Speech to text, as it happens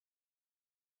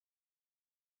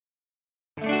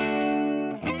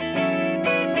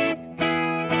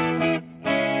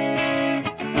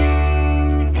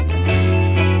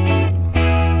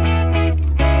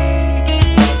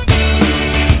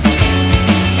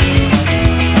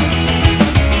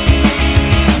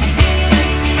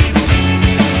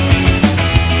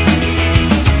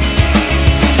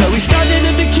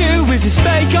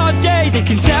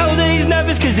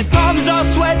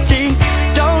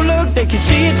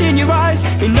in your eyes.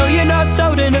 You know you're not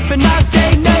old enough and that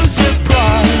ain't no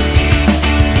surprise.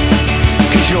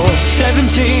 Cause you're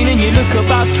 17 and you look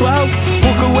about 12.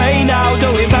 Walk away now,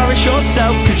 don't embarrass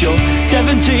yourself. Cause you're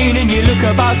 17 and you look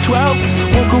about 12.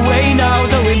 Walk away now,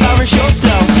 don't embarrass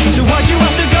yourself. So why'd you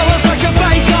have to go and flash your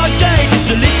fake ID? Just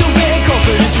a little bit of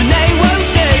confidence and they won't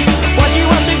see. Why'd you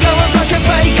have to go and flash your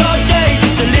fake ID?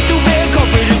 Just a little bit of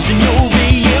confidence and you'll be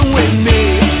in with me.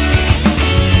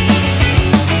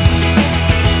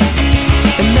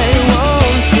 And they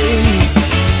won't see.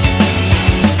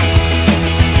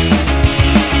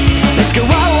 Let's go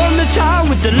out on the town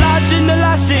with the lads and the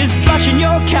lasses, flashing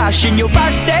your cash and your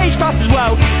backstage pass as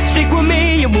well. Stick with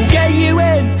me and we'll get you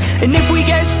in, and if we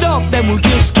get stopped then we'll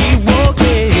just keep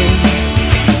walking.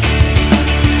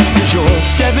 Cause you're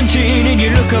 17 and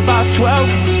you look about 12.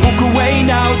 Walk away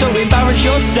now, don't embarrass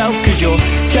yourself. Cause you're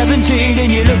 17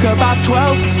 and you look about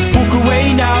 12. Walk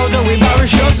away now, don't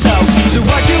embarrass yourself. So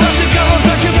why'd you have to go and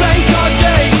flash your fake ID?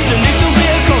 Just a little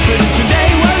bit of confidence and they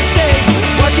won't see.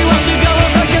 Why'd you have to go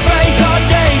and flash your fake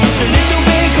ID? Just a little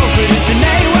bit of confidence and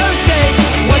they won't see.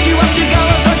 Why'd you have to go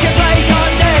and flash your fake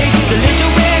ID? Just a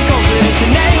little bit of confidence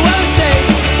and they won't see.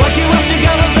 Why'd you have to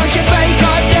go and flash your fake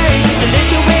ID? Just a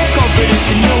little bit of confidence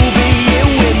and you'll be in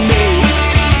with me.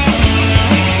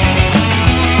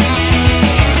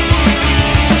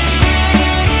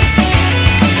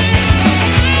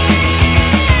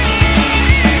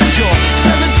 Cause you're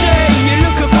 17, you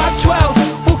look about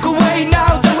 12. Walk away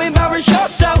now, don't embarrass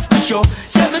yourself. Cause you're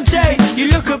 17, you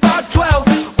look about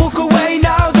 12. Walk away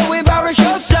now, don't embarrass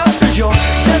yourself. Cause you're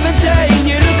 17,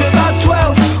 you look about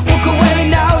 12. Walk away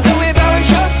now, don't embarrass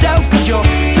yourself. Cause you're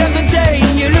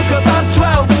 17, you look about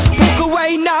 12. Walk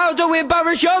away now, don't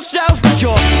embarrass yourself. Cause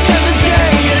you're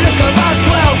 17, you look about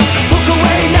 12. Walk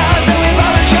away now, don't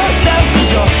embarrass yourself.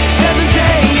 Cause you're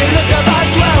 17, you look about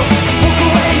 12. Walk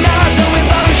away now, don't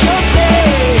embarrass yourself.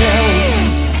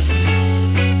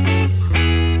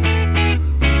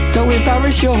 Don't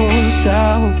embarrass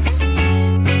yourself.